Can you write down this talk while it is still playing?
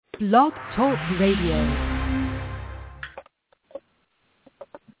Blog Talk Radio.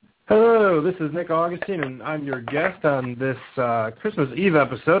 Hello, this is Nick Augustine, and I'm your guest on this Christmas Eve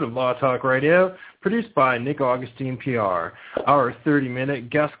episode of Law Talk Radio, produced by Nick Augustine PR. Our 30-minute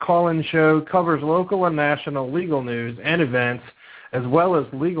guest call-in show covers local and national legal news and events, as well as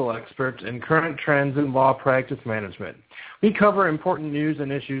legal experts and current trends in law practice management. We cover important news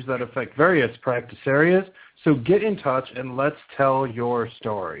and issues that affect various practice areas, so get in touch and let's tell your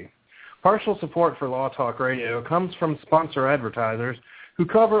story. Partial support for Law Talk Radio comes from sponsor advertisers who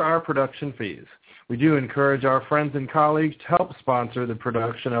cover our production fees. We do encourage our friends and colleagues to help sponsor the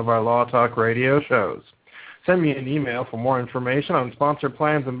production of our Law Talk Radio shows. Send me an email for more information on sponsor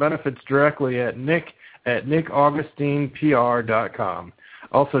plans and benefits directly at nick@nickaugustinepr.com.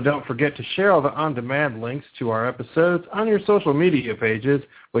 Also, don't forget to share all the on-demand links to our episodes on your social media pages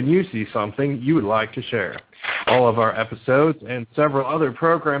when you see something you would like to share. All of our episodes and several other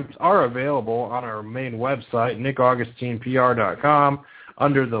programs are available on our main website, nickaugustinepr.com,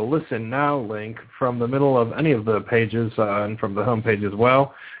 under the Listen Now link from the middle of any of the pages and from the homepage as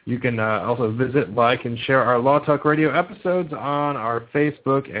well. You can also visit, like, and share our Law Talk Radio episodes on our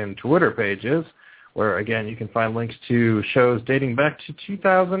Facebook and Twitter pages, where, again, you can find links to shows dating back to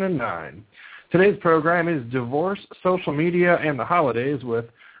 2009. Today's program is Divorce, Social Media, and the Holidays with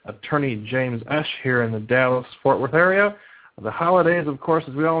attorney James Esch here in the Dallas-Fort Worth area. The holidays, of course,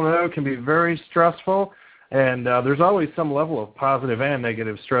 as we all know, can be very stressful, and there's always some level of positive and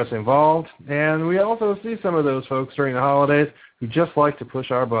negative stress involved. And we also see some of those folks during the holidays who just like to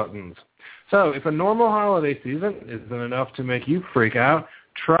push our buttons. So if a normal holiday season isn't enough to make you freak out,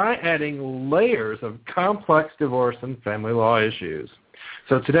 try adding layers of complex divorce and family law issues.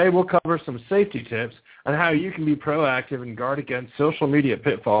 So today we'll cover some safety tips on how you can be proactive and guard against social media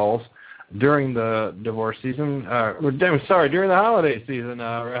pitfalls during the divorce season, during the holiday season,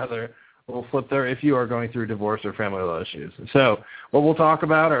 rather. We'll flip there if you are going through divorce or family law issues. So what we'll talk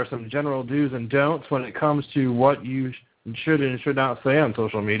about are some general do's and don'ts when it comes to what you should and should not say on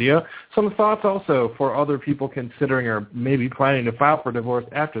social media. Some thoughts also for other people considering or maybe planning to file for divorce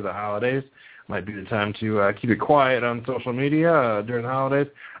after the holidays. Might be the time to keep it quiet on social media during the holidays.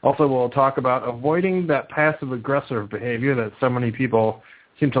 Also, we'll talk about avoiding that passive-aggressive behavior that so many people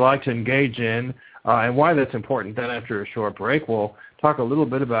seem to like to engage in and why that's important. Then after a short break, we'll talk a little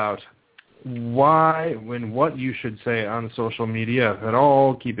bit about why and what you should say on social media, if at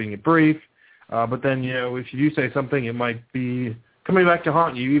all, keeping it brief. But then, if you do say something, it might be coming back to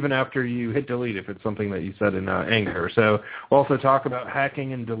haunt you even after you hit delete if it's something that you said in anger. So we'll also talk about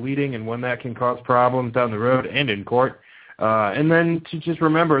hacking and deleting and when that can cause problems down the road and in court. And then to just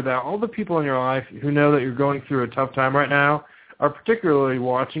remember that all the people in your life who know that you're going through a tough time right now are particularly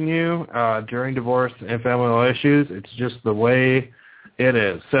watching you during divorce and family law issues. It's just the way it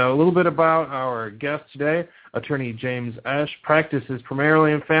is. So a little bit about our guest today. Attorney James Esch practices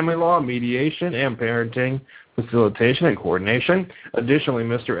primarily in family law, mediation, and parenting, facilitation, and coordination. Additionally,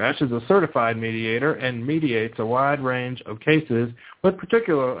 Mr. Esch is a certified mediator and mediates a wide range of cases with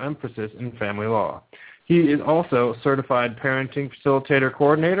particular emphasis in family law. He is also a certified parenting facilitator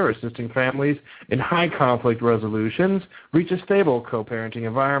coordinator, assisting families in high conflict resolutions reach a stable co-parenting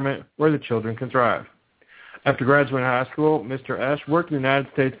environment where the children can thrive. After graduating high school, Mr. Esch worked in the United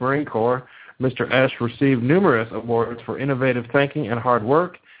States Marine Corps. Mr. Esch received numerous awards for innovative thinking and hard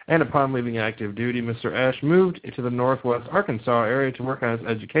work, and upon leaving active duty, Mr. Esch moved into the Northwest Arkansas area to work on his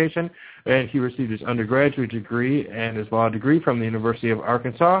education, and he received his undergraduate degree and his law degree from the University of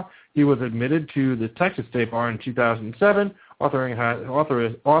Arkansas. He was admitted to the Texas State Bar in 2007,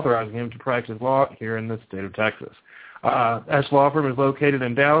 authorizing him to practice law here in the state of Texas. Esch Law Firm is located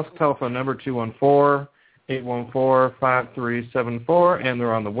in Dallas. Telephone number 214-814-5374, and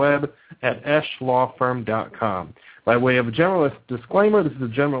they're on the web at eschlawfirm.com. By way of a generalist disclaimer, this is a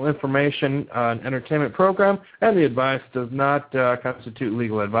general information and entertainment program, and the advice does not constitute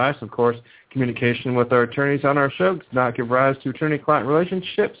legal advice. Of course, communication with our attorneys on our show does not give rise to attorney-client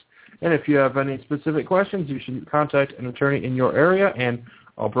relationships, and if you have any specific questions, you should contact an attorney in your area, and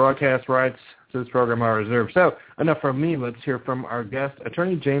all broadcast rights to this program are reserved. So, enough from me. Let's hear from our guest,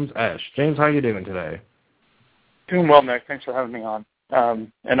 Attorney James Esch. James, how are you doing today? Doing well, Nick. Thanks for having me on.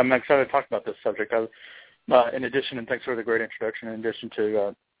 And I'm excited to talk about this subject. In addition, and thanks for the great introduction, in addition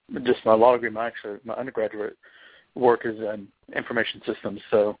to just my law degree, my undergraduate work is in information systems,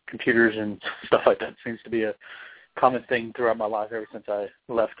 so computers and stuff like that seems to be a common thing throughout my life ever since I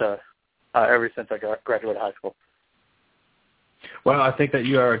graduated high school. Well, I think that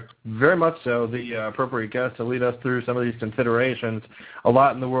you are very much so the appropriate guest to lead us through some of these considerations. A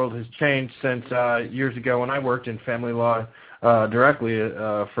lot in the world has changed since years ago when I worked in family law directly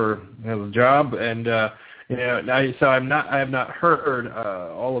for the job, and so I have not heard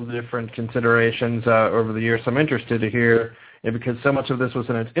all of the different considerations over the years. So I'm interested to hear, because so much of this was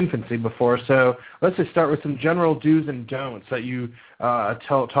in its infancy before. So let's just start with some general do's and don'ts that you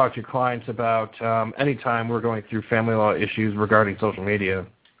talk to your clients about anytime we're going through family law issues regarding social media.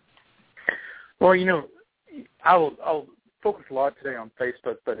 Well, I'll focus a lot today on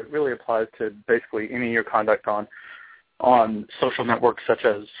Facebook, but it really applies to basically any of your conduct on social networks such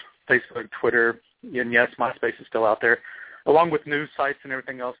as Facebook, Twitter, and yes, MySpace is still out there, along with news sites and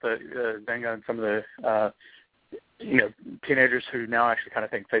everything else that Venga and some of the teenagers who now actually kind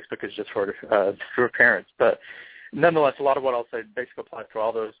of think Facebook is just for parents. But nonetheless, a lot of what I'll say basically applies to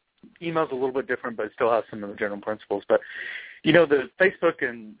all those. Email's a little bit different, but it still has some of the general principles. But the Facebook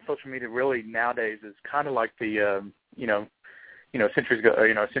and social media really nowadays is kind of like the centuries ago,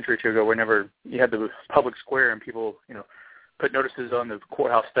 a century or two ago, whenever you had the public square and people put notices on the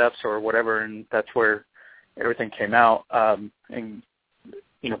courthouse steps or whatever, and that's where everything came out, and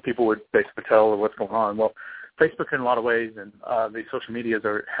people would basically tell what's going on. Well, Facebook in a lot of ways and the social medias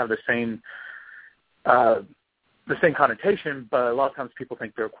have the same connotation, but a lot of times people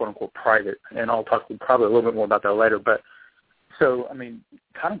think they're quote unquote private, and I'll talk probably a little bit more about that later. But so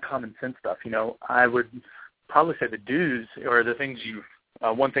kind of common sense stuff. I would probably say the do's or the things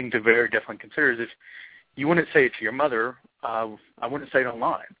one thing to very definitely consider is if you wouldn't say it to your mother, I wouldn't say it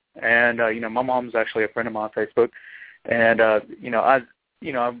online. And my mom's actually a friend of mine on Facebook, and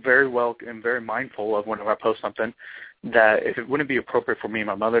I'm very well and very mindful of whenever I post something that if it wouldn't be appropriate for me and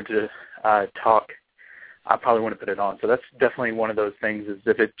my mother to talk, I probably wouldn't put it on. So that's definitely one of those things. Is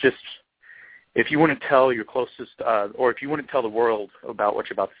if you wouldn't tell your closest, or if you wouldn't tell the world about what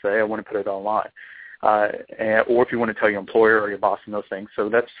you're about to say, I wouldn't put it online. Or if you want to tell your employer or your boss and those things. So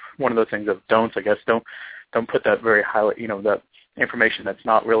that's one of those things of don'ts, I guess. Don't put that very highlight, that information that's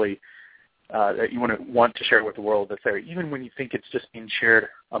not really that you want to share with the world that's there, even when you think it's just being shared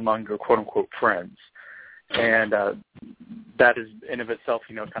among your quote-unquote friends. And that is in of itself,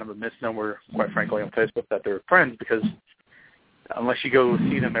 kind of a misnomer, quite frankly, on Facebook that they're friends, because unless you go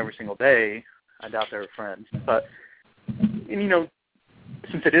see them every single day, I doubt they're friends. But,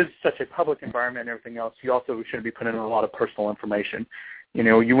 since it is such a public environment and everything else, you also shouldn't be putting in a lot of personal information.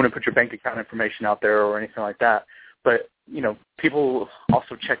 You wouldn't put your bank account information out there or anything like that. But, people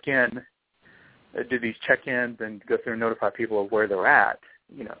also check in, do these check-ins and go through and notify people of where they're at.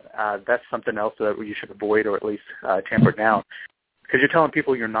 That's something else that you should avoid or at least tamper down, because you're telling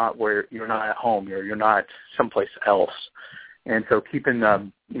people you're not at home, you're not someplace else. And so keeping,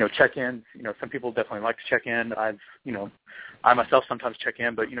 check-ins, some people definitely like to check in. I myself sometimes check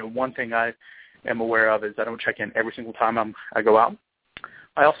in, but, one thing I am aware of is I don't check in every single time I go out.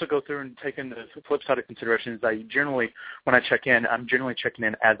 I also go through and take in the flip side of consideration is I generally, when I check in, I'm generally checking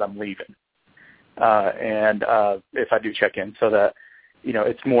in as I'm leaving. And if I do check in, so that,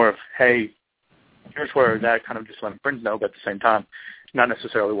 it's more of, hey, here's where that kind of just letting friends know, but at the same time, not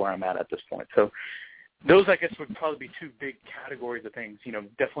necessarily where I'm at this point. So those, I guess, would probably be two big categories of things.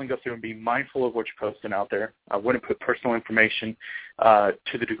 Definitely go through and be mindful of what you're posting out there. I wouldn't put personal information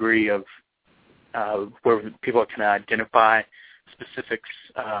to the degree of where people can identify specifics,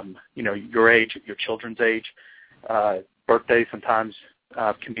 your age, your children's age, birthday sometimes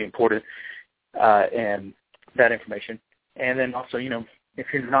can be important, and that information. And then also, if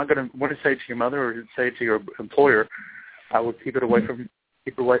you're not going to want to say it to your mother or say it to your employer, I would keep it away from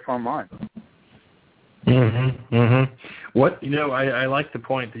online. Mm-hmm. Mm-hmm. What I like the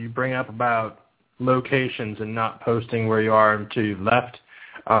point that you bring up about locations and not posting where you are until you left.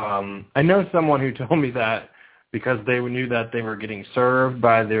 I know someone who told me that because they knew that they were getting served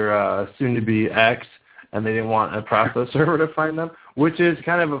by their soon-to-be ex, and they didn't want a process server to find them, which is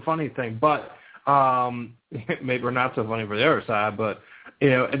kind of a funny thing. But maybe we're not so funny for the other side. But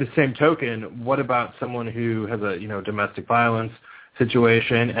at the same token, what about someone who has a domestic violence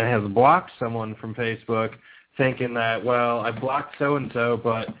situation and has blocked someone from Facebook, thinking that, well, I blocked so-and-so,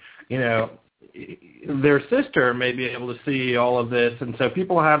 but, their sister may be able to see all of this, and so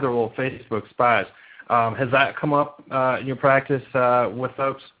people have their little Facebook spies. Has that come up in your practice with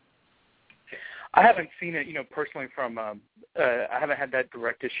folks? I haven't seen it, personally from, I haven't had that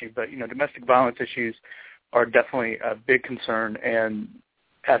direct issue, but, domestic violence issues are definitely a big concern, and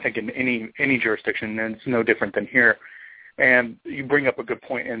I think in any jurisdiction, and it's no different than here. And you bring up a good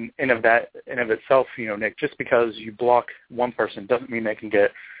point in of itself, Nick, just because you block one person doesn't mean they can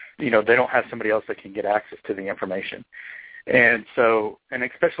get, they don't have somebody else that can get access to the information. And so, and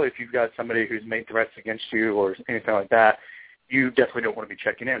especially if you've got somebody who's made threats against you or anything like that, you definitely don't want to be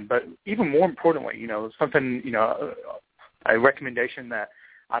checking in. But even more importantly, something, a recommendation that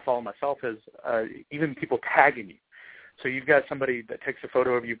I follow myself is even people tagging you. So you've got somebody that takes a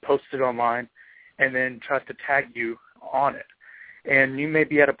photo of you, posts it online, and then tries to tag you on it. And you may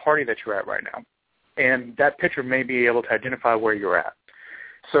be at a party that you're at right now, and that picture may be able to identify where you're at.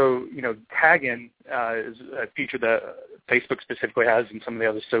 So, tagging is a feature that Facebook specifically has and some of the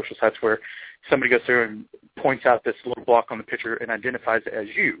other social sites where somebody goes through and points out this little block on the picture and identifies it as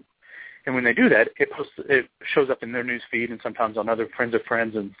you. And when they do that, it shows up in their news feed and sometimes on other friends of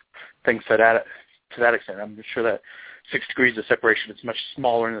friends and things to that extent. I'm sure that 6 degrees of separation is much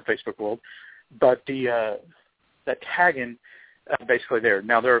smaller in the Facebook world. But that tagging basically there.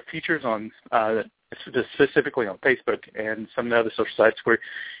 Now, there are features on specifically on Facebook and some of the other social sites where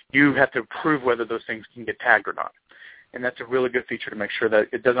you have to prove whether those things can get tagged or not. And that's a really good feature to make sure that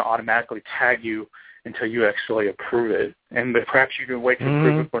it doesn't automatically tag you until you actually approve it. And perhaps you can wait to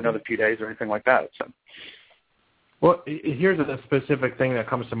approve it for another few days or anything like that. So. Well, here's a specific thing that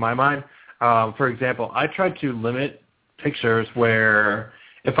comes to my mind. For example, I tried to limit pictures where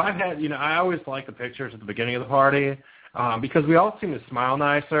if I've had, I always like the pictures at the beginning of the party because we all seem to smile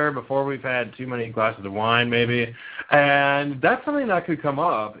nicer before we've had too many glasses of wine maybe. And that's something that could come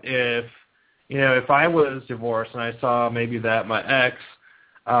up if I was divorced and I saw maybe that my ex,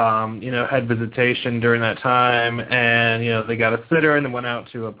 had visitation during that time and, they got a sitter and then went out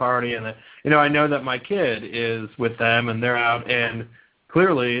to a party and, I know that my kid is with them and they're out and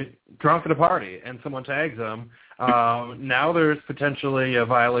clearly drunk at a party and someone tags them. Now there's potentially a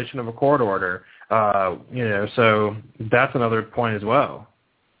violation of a court order, so that's another point as well.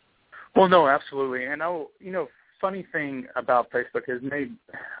 Well, no, absolutely. And, funny thing about Facebook is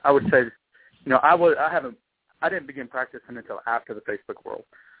I would say, I didn't begin practicing until after the Facebook world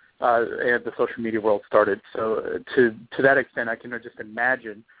and the social media world started. So to that extent, I can just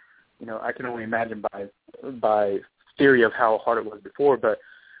imagine, I can only imagine by theory of how hard it was before. But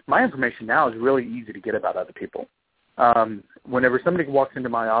my information now is really easy to get about other people. Whenever somebody walks into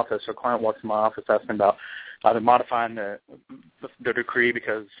my office or a client walks into my office asking about either modifying the decree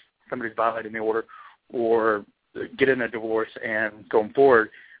because somebody's violating the order or getting a divorce and going forward,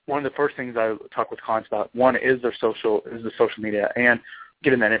 one of the first things I talk with clients about, one, is the social media and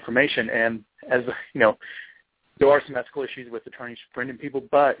getting that information. And as there are some ethical issues with attorneys friending people,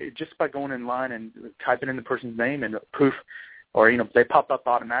 but just by going in line and typing in the person's name and proof, or they pop up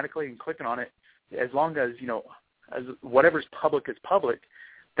automatically and clicking on it, as long as as whatever's public is public,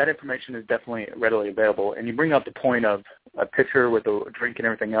 that information is definitely readily available. And you bring up the point of a picture with a drink and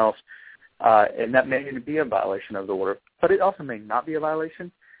everything else, and that may be a violation of the order, but it also may not be a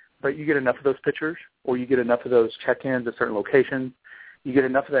violation. But you get enough of those pictures or you get enough of those check-ins at certain locations, you get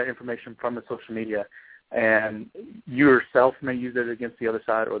enough of that information from the social media, and you yourself may use it against the other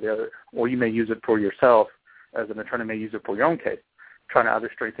side or you may use it for yourself as an attorney may use it for your own case, trying to either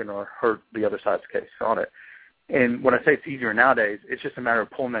strengthen or hurt the other side's case on it. And when I say it's easier nowadays, it's just a matter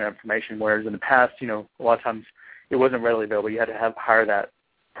of pulling that information, whereas in the past, a lot of times it wasn't readily available. You had to hire that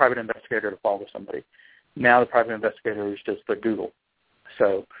private investigator to follow somebody. Now the private investigator is just the Google.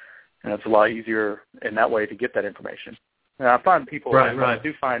 So it's a lot easier in that way to get that information. And I find people, I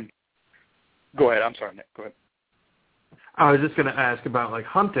do find, go ahead, I'm sorry, Nick, go ahead. I was just going to ask about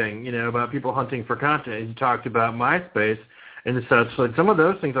hunting, about people hunting for content. You talked about MySpace and such. Some of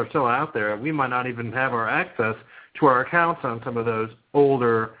those things are still out there. We might not even have our access to our accounts on some of those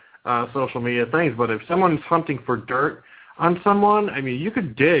older social media things. But if someone's hunting for dirt on someone, you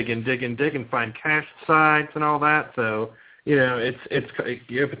could dig and find cache sites and all that. So,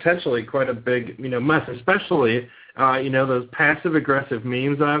 it's potentially quite a big, mess, especially, those passive-aggressive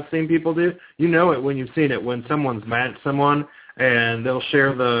memes that I've seen people do. You know it when you've seen it, when someone's mad at someone and they'll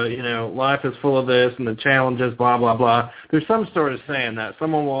share the, life is full of this and the challenges, blah, blah, blah. There's some sort of saying that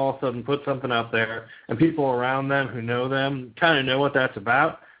someone will all of a sudden put something out there and people around them who know them kind of know what that's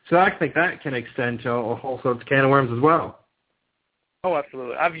about. So I think that can extend to a whole sorts of can of worms as well. Oh,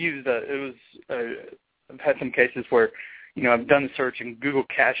 absolutely. I've used I've had some cases where, I've done the search and Google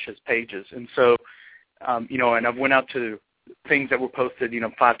caches pages. And so, and I've went out to things that were posted,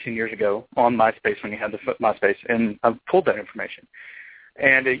 5-10 years ago on MySpace when you had the MySpace, and I've pulled that information.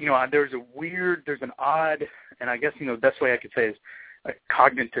 And, there's an odd, and I guess, the best way I could say is a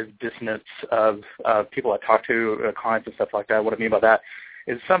cognitive dissonance of people I talk to, clients and stuff like that. What I mean by that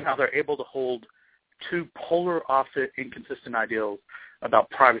is somehow they're able to hold two polar opposite inconsistent ideals about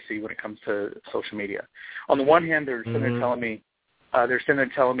privacy when it comes to social media. On the one hand, they're sitting there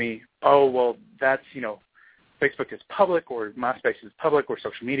telling me, oh, well, that's, Facebook is public or MySpace is public or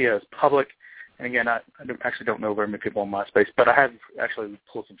social media is public, And again, I actually don't know very many people on MySpace, but I have actually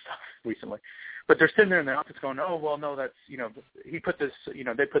pulled some stuff recently. But they're sitting there in the office going, oh, well, no, that's, he put this,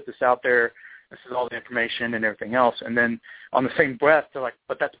 they put this out there. This is all the information and everything else. And then on the same breath, they're like,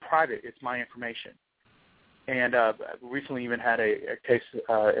 but that's private. It's my information. And recently even had a case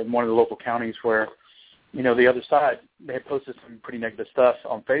in one of the local counties where, the other side, they had posted some pretty negative stuff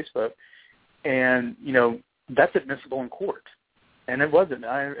on Facebook. And, that's admissible in court. And it wasn't.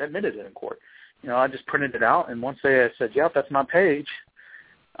 I admitted it in court. I just printed it out. And once they said, yep, that's my page,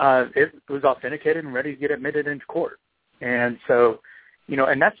 it was authenticated and ready to get admitted into court. And so,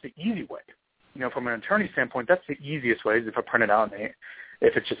 and that's the easy way. From an attorney standpoint, that's the easiest way is if I print it out and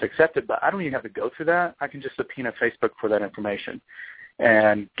if it's just accepted. But I don't even have to go through that. I can just subpoena Facebook for that information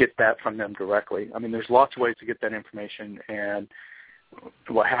and get that from them directly. I mean, there's lots of ways to get that information and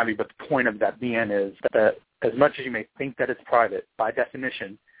what have you. But the point of that being is that as much as you may think that it's private, by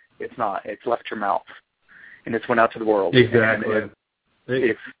definition, it's not. It's left your mouth, and it's went out to the world. Exactly. And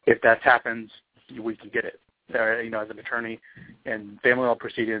if that happens, we can get it. As an attorney and family law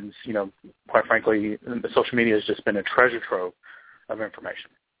proceedings, quite frankly, the social media has just been a treasure trove of information.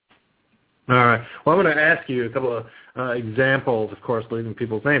 All right. Well, I'm going to ask you a couple of examples, of course, leaving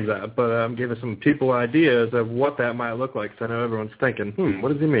people's names out, but give us some people ideas of what that might look like, because I know everyone's thinking,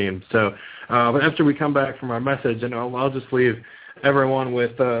 what does he mean? So but after we come back from our message, and I'll just leave everyone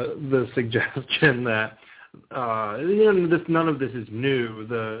with the suggestion that none of this is new.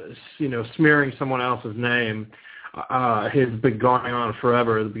 The smearing someone else's name has been going on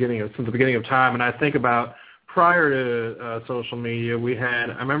forever, since the beginning of time. And I think about prior to social media,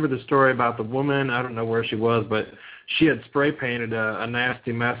 I remember the story about the woman. I don't know where she was, but she had spray painted a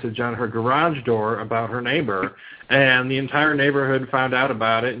nasty message on her garage door about her neighbor, and the entire neighborhood found out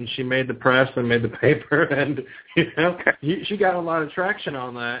about it. And she made the press and made the paper, and she got a lot of traction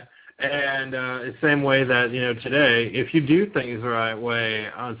on that. And the same way that, today, if you do things the right way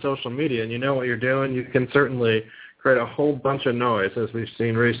on social media and you know what you're doing, you can certainly create a whole bunch of noise, as we've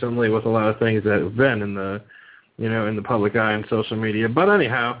seen recently with a lot of things that have been in the public eye on social media. But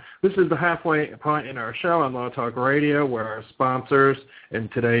anyhow, this is the halfway point in our show on Law Talk Radio, where our sponsors,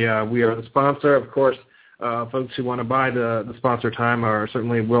 and today we are the sponsor, of course. Folks who want to buy the sponsor time are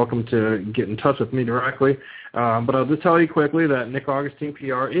certainly welcome to get in touch with me directly. But I'll just tell you quickly that Nick Augustine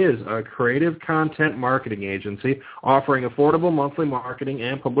PR is a creative content marketing agency offering affordable monthly marketing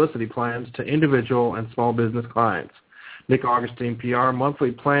and publicity plans to individual and small business clients. Nick Augustine PR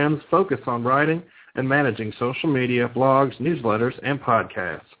monthly plans focus on writing and managing social media, blogs, newsletters, and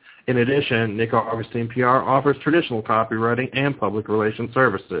podcasts. In addition, Nick Augustine PR offers traditional copywriting and public relations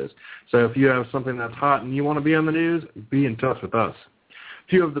services. So if you have something that's hot and you want to be on the news, be in touch with us. A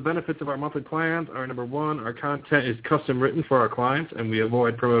few of the benefits of our monthly plans are, number one, our content is custom written for our clients, and we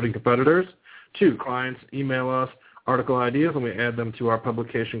avoid promoting competitors. 2, clients email us article ideas, and we add them to our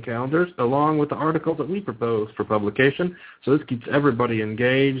publication calendars, along with the articles that we propose for publication. So this keeps everybody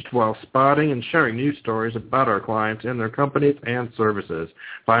engaged while spotting and sharing news stories about our clients and their companies and services.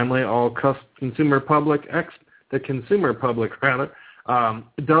 Finally, the consumer public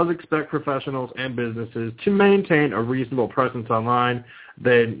does expect professionals and businesses to maintain a reasonable presence online.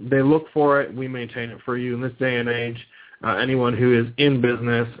 They look for it. We maintain it for you in this day and age. Anyone who is in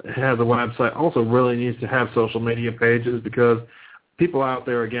business, has a website, also really needs to have social media pages, because people out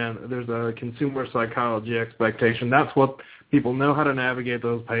there, again, there's a consumer psychology expectation. That's what people know, how to navigate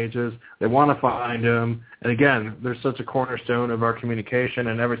those pages. They want to find them. And again, they're such a cornerstone of our communication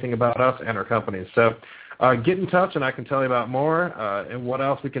and everything about us and our companies. So get in touch, and I can tell you about more and what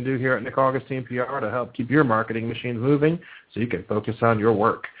else we can do here at Nick Augustine PR to help keep your marketing machines moving so you can focus on your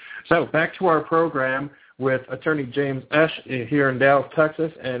work. So back to our program with Attorney James Esch here in Dallas,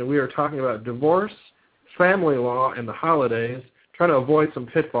 Texas, and we are talking about divorce, family law, and the holidays, trying to avoid some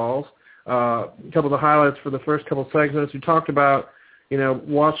pitfalls. A couple of the highlights for the first couple segments, we talked about,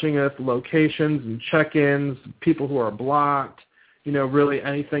 watching at locations and check-ins, people who are blocked, really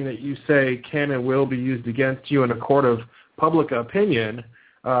anything that you say can and will be used against you in a court of public opinion,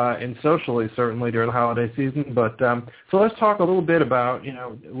 and socially, certainly, during the holiday season. But so let's talk a little bit about,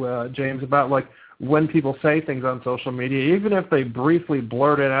 James, about when people say things on social media, even if they briefly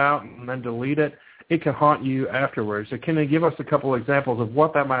blurt it out and then delete it, it can haunt you afterwards. So can you give us a couple examples of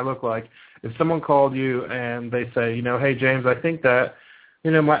what that might look like if someone called you and they say, hey, James, I think that,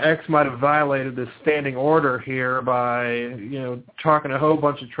 my ex might have violated this standing order here by, talking a whole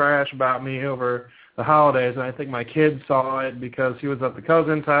bunch of trash about me over the holidays, and I think my kid saw it because he was at the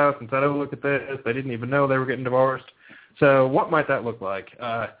cousin's house and said, oh, look at this. They didn't even know they were getting divorced. So what might that look like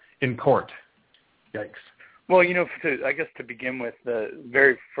in court? Yikes. Well, I guess to begin with, the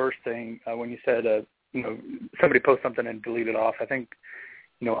very first thing when you said, somebody posts something and delete it off, I think,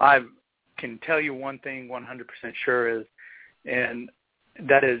 I can tell you one thing 100% sure is, and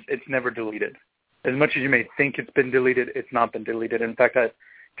that is it's never deleted. As much as you may think it's been deleted, it's not been deleted. In fact, I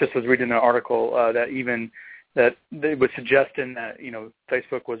just was reading an article that they were suggesting that,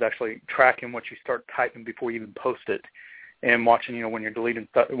 Facebook was actually tracking what you start typing before you even post it, and watching, when you're deleting,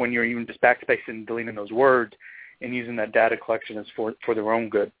 when you're even just backspacing and deleting those words and using that data collection as for their own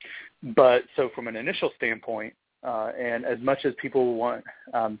good. But so from an initial standpoint, and as much as people want,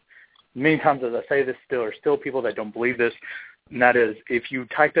 many times as I say this, there are still people that don't believe this, and that is if you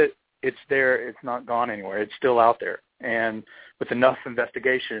type it, it's there, it's not gone anywhere, it's still out there. And with enough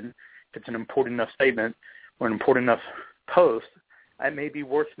investigation, if it's an important enough statement or an important enough post, it may be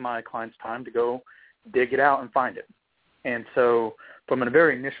worth my client's time to go dig it out and find it. And so from a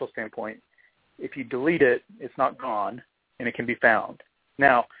very initial standpoint, if you delete it, it's not gone, and it can be found.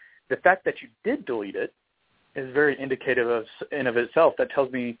 Now, the fact that you did delete it is very indicative of in of itself. It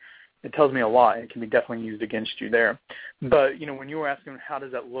tells me a lot, and it can be definitely used against you there. But, when you were asking how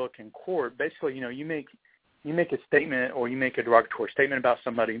does that look in court, basically, you make a statement or you make a derogatory statement about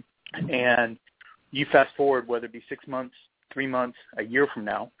somebody, and you fast forward, whether it be 6 months, 3 months, a year from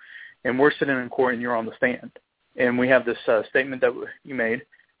now, and we're sitting in court and you're on the stand. And we have this statement that you made.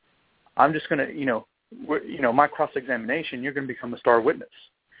 I'm just going to, my cross-examination, you're going to become a star witness.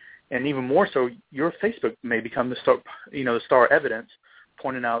 And even more so, your Facebook may become the star, the star evidence,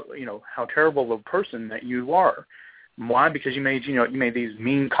 pointing out, how terrible of a person that you are. Why? Because you made these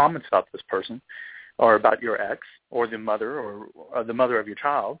mean comments about this person or about your ex or the mother or the mother of your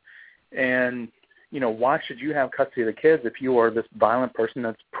child. And, why should you have custody of the kids if you are this violent person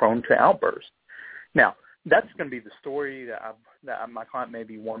that's prone to outbursts? Now, that's going to be the story that my client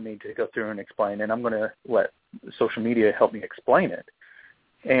maybe want me to go through and explain, and I'm going to let social media help me explain it.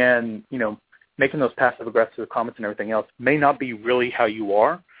 And, making those passive-aggressive comments and everything else may not be really how you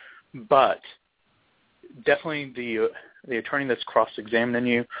are, but definitely the attorney that's cross-examining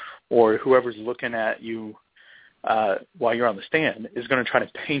you or whoever's looking at you while you're on the stand is going to try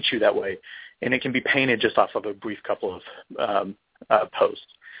to paint you that way, and it can be painted just off of a brief couple of posts.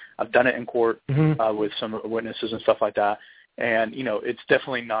 I've done it in court with some witnesses and stuff like that, and, it's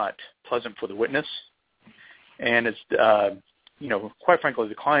definitely not pleasant for the witness, and it's, quite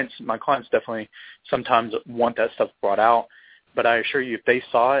frankly, my clients definitely sometimes want that stuff brought out, but I assure you if they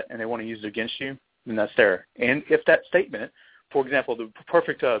saw it and they want to use it against you, then that's there. And if that statement, for example,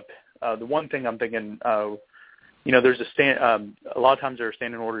 the one thing I'm thinking, there's a lot of times there are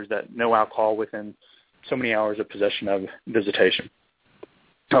standing orders that no alcohol within so many hours of possession of visitation.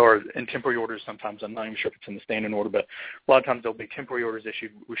 Or in temporary orders sometimes, I'm not even sure if it's in the standing order, but a lot of times there'll be temporary orders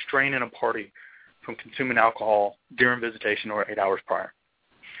issued restraining a party from consuming alcohol during visitation or 8 hours prior.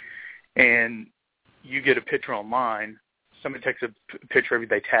 And you get a picture online, somebody takes a picture of you,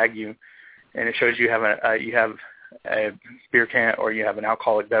 they tag you, and it shows you have a beer can or you have an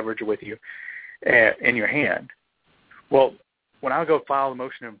alcoholic beverage with you in your hand. Well, when I go file a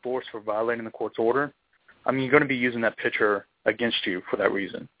motion to enforce for violating the court's order, you're going to be using that picture against you for that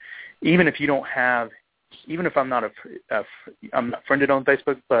reason. Even if I'm not I'm not friended on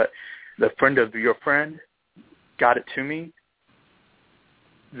Facebook, but the friend of your friend got it to me,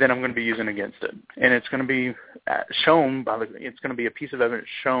 then I'm going to be using against it. And it's going to be shown it's going to be a piece of evidence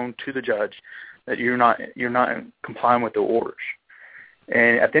shown to the judge that you're not complying with the orders.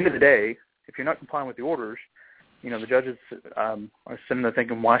 And at the end of the day, if you're not complying with the orders, the judges are sitting there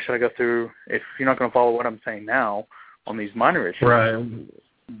thinking, why should I go through, if you're not going to follow what I'm saying now on these minor issues, right,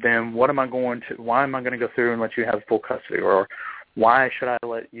 then why am I going to go through and let you have full custody? Or why should I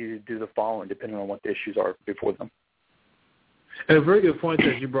let you do the following, depending on what the issues are before them? And a very good point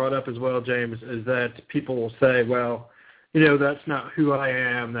that you brought up as well, James, is that people will say, well, that's not who I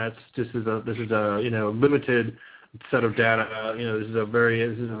am. This is a limited set of data. This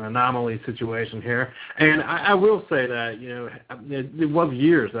is an anomaly situation here. And I will say that, it was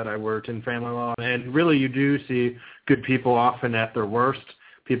years that I worked in family law, and really you do see good people often at their worst,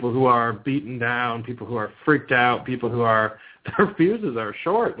 people who are beaten down, people who are freaked out, people who their fuses are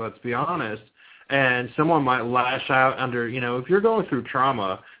short, let's be honest. And someone might lash out under, if you're going through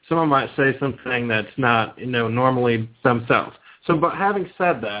trauma, someone might say something that's not, normally themselves. So, but having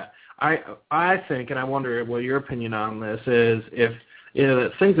said that, I think, and I wonder what your opinion on this is, if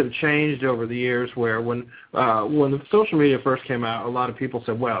that things have changed over the years, where when the social media first came out, a lot of people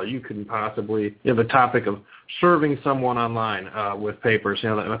said, well, you couldn't possibly, the topic of serving someone online with papers.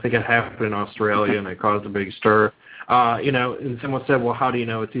 I think it happened in Australia and it caused a big stir. And someone said, well, how do you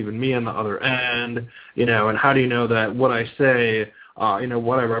know it's even me on the other end? And how do you know that what I say,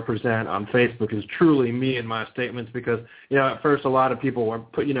 what I represent on Facebook is truly me in my statements? Because, at first a lot of people were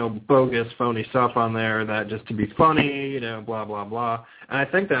put, bogus, phony stuff on there that just to be funny, blah, blah, blah. And I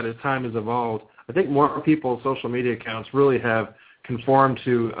think that as time has evolved, I think more people's social media accounts really have conform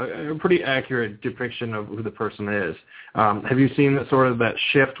to a pretty accurate depiction of who the person is. Have you seen that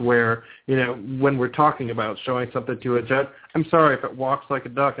shift where, when we're talking about showing something to a judge, I'm sorry, if it walks like a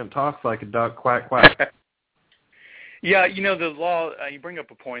duck and talks like a duck, quack, quack. Yeah, the law, you bring up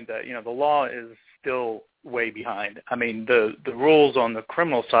a point that, the law is still way behind. I mean, the rules on the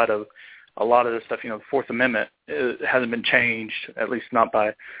criminal side of a lot of this stuff, the Fourth Amendment hasn't been changed, at least not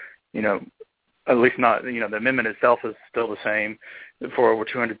by, at least not, the amendment itself is still the same for over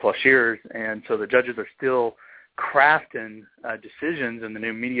 200 plus years. And so the judges are still crafting decisions in the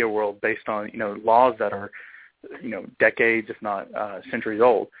new media world based on, laws that are, decades, if not centuries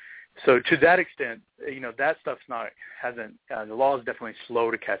old. So to that extent, that stuff's the law is definitely slow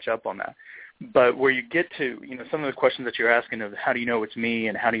to catch up on that. But where you get to, some of the questions that you're asking of how do you know it's me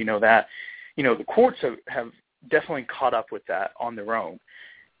and how do you know that, the courts have definitely caught up with that on their own.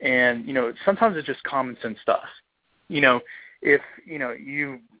 And, sometimes it's just common sense stuff. If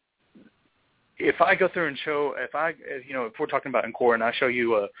I go through and show, if we're talking about in court and I show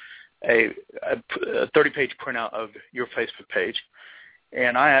you a 30-page printout of your Facebook page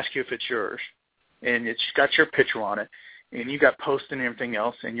and I ask you if it's yours and it's got your picture on it and you got posts and everything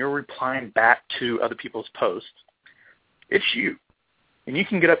else and you're replying back to other people's posts, it's you. And you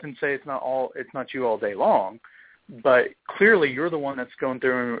can get up and say it's not you all day long. But clearly you're the one that's going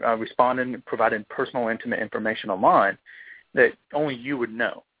through and responding and providing personal, intimate information online that only you would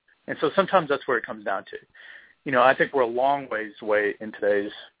know. And so sometimes that's where it comes down to. I think we're a long ways away in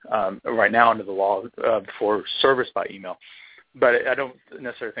today's, right now under the law for service by email. But I don't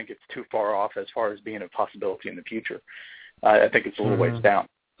necessarily think it's too far off as far as being a possibility in the future. I think it's a little ways down.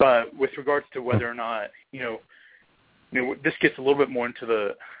 But with regards to whether or not, this gets a little bit more into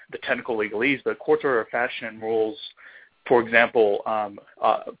the technical legalese, but courts are fashioning rules, for example,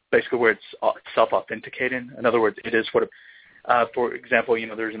 basically where it's self-authenticating. In other words, it is for example,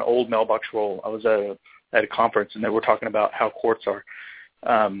 there's an old mailbox rule. I was at a conference, and they were talking about how courts are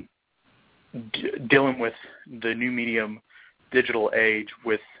dealing with the new medium digital age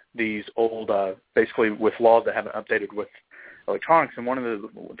with these old, basically with laws that haven't updated with electronics. And one of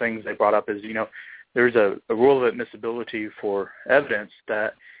the things they brought up is, there's a rule of admissibility for evidence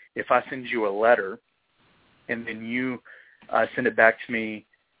that if I send you a letter and then you send it back to me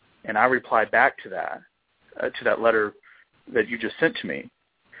and I reply back to that letter that you just sent to me,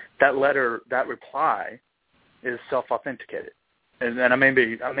 that reply is self-authenticated. And then I may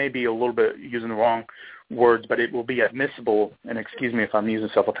be a little bit using the wrong words, but it will be admissible, and excuse me if I'm using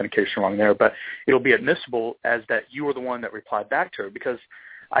self-authentication wrong there, but it'll be admissible as that you were the one that replied back to her because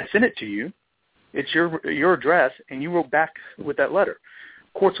I sent it to you. It's your address, and you wrote back with that letter.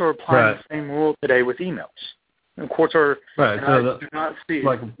 Courts are applying the same rule today with emails. And courts are right. So do not see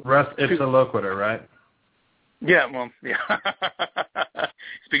like res ipsa loquitur, right? Yeah, well, yeah.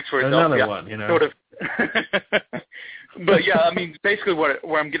 Speaks for itself. Another one, Sort of. But yeah, I mean, basically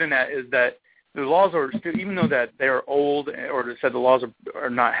where I'm getting at is that the laws are still, even though that they are old, or to say the laws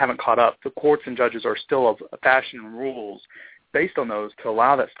haven't caught up, the courts and judges are still of fashion rules based on those to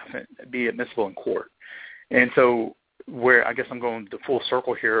allow that stuff to be admissible in court. And so where I guess I'm going to full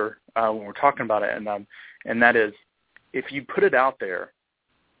circle here when we're talking about it, and that is if you put it out there,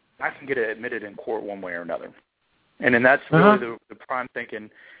 I can get it admitted in court one way or another. And then that's really the prime thinking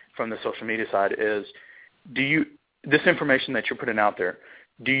from the social media side is, this information that you're putting out there,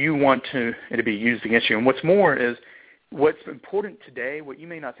 do you want it to be used against you? And what's more is what's important today, what you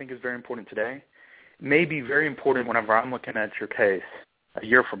may not think is very important today, may be very important whenever I'm looking at your case a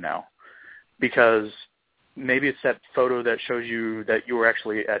year from now, because maybe it's that photo that shows you that you were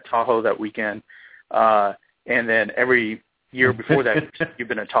actually at Tahoe that weekend, and then every year before that you've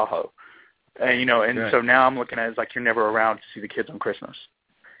been at Tahoe, and so now I'm looking at it as like you're never around to see the kids on Christmas.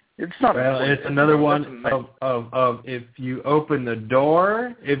 It's not. Well, it's another one of if you open the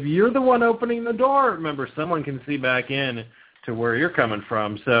door, if you're the one opening the door, remember someone can see back in to where you're coming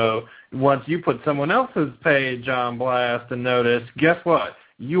from. So once you put someone else's page on blast and notice, guess what?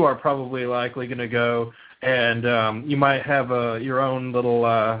 You are probably likely going to go and you might have your own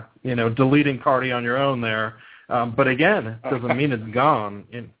little deleting party on your own there. But again, it doesn't mean it's gone.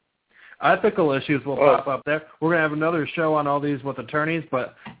 Ethical issues will pop up there. We're going to have another show on all these with attorneys.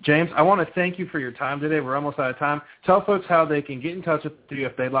 But, James, I want to thank you for your time today. We're almost out of time. Tell folks how they can get in touch with you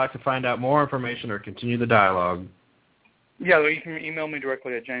if they'd like to find out more information or continue the dialogue. Yeah, well, you can email me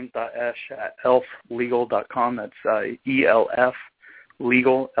directly at james.esch@elflegal.com. That's ELF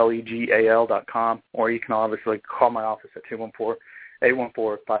legal, LEGAL.com. Or you can obviously call my office at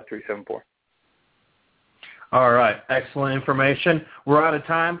 214-814-5374. All right. Excellent information. We're out of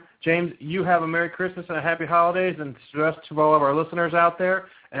time. James, you have a Merry Christmas and a Happy Holidays, and to the rest of all of our listeners out there,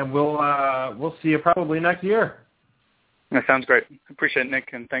 and we'll see you probably next year. That sounds great. Appreciate it,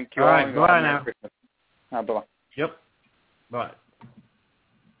 Nick, and thank you all. All right. Bye now. Bye-bye. Yep. Bye.